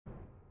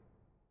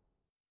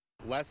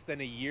Less than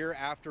a year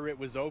after it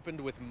was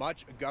opened with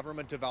much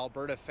Government of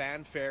Alberta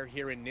fanfare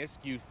here in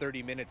Nisku,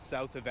 30 minutes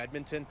south of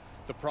Edmonton,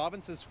 the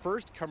province's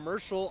first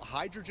commercial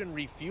hydrogen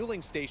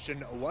refueling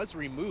station was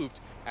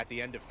removed at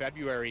the end of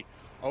February.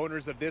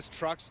 Owners of this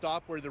truck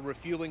stop where the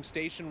refueling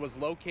station was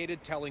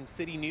located telling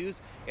City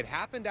News it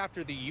happened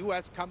after the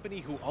U.S.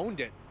 company who owned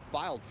it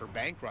filed for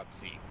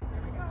bankruptcy.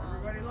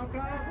 Everybody look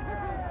up!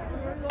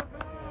 Everybody look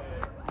up!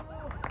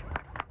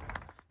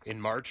 In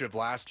March of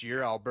last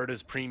year,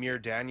 Alberta's Premier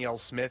Danielle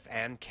Smith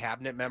and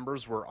cabinet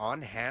members were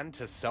on hand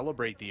to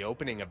celebrate the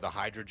opening of the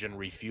hydrogen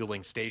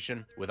refueling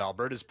station, with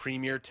Alberta's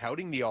Premier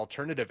touting the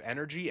alternative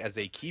energy as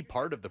a key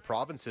part of the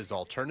province's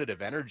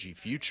alternative energy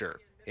future.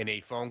 In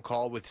a phone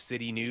call with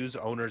City News,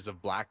 owners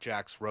of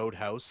Blackjack's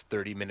Roadhouse,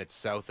 30 minutes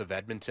south of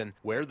Edmonton,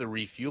 where the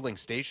refueling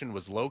station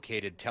was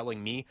located,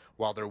 telling me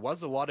while there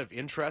was a lot of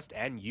interest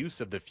and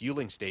use of the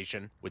fueling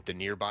station, with the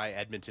nearby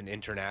Edmonton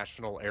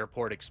International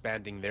Airport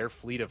expanding their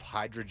fleet of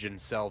hydrogen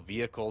cell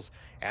vehicles,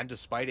 and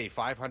despite a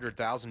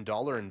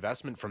 $500,000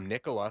 investment from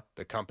Nikola,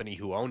 the company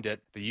who owned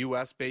it, the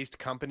U.S.-based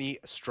company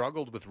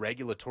struggled with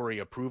regulatory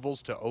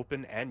approvals to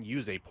open and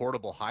use a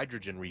portable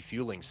hydrogen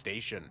refueling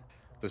station.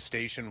 The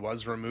station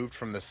was removed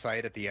from the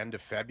site at the end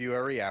of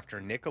February after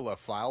Nikola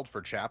filed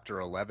for Chapter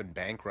 11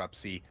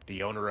 bankruptcy,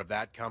 the owner of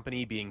that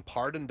company being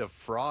pardoned of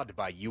fraud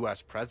by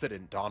U.S.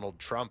 President Donald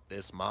Trump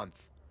this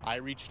month. I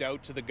reached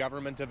out to the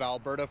Government of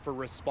Alberta for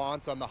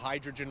response on the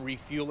hydrogen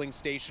refueling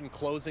station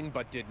closing,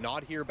 but did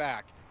not hear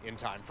back in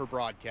time for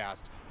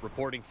broadcast.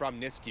 Reporting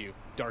from Nisku,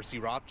 Darcy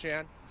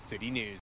Ropchan, City News.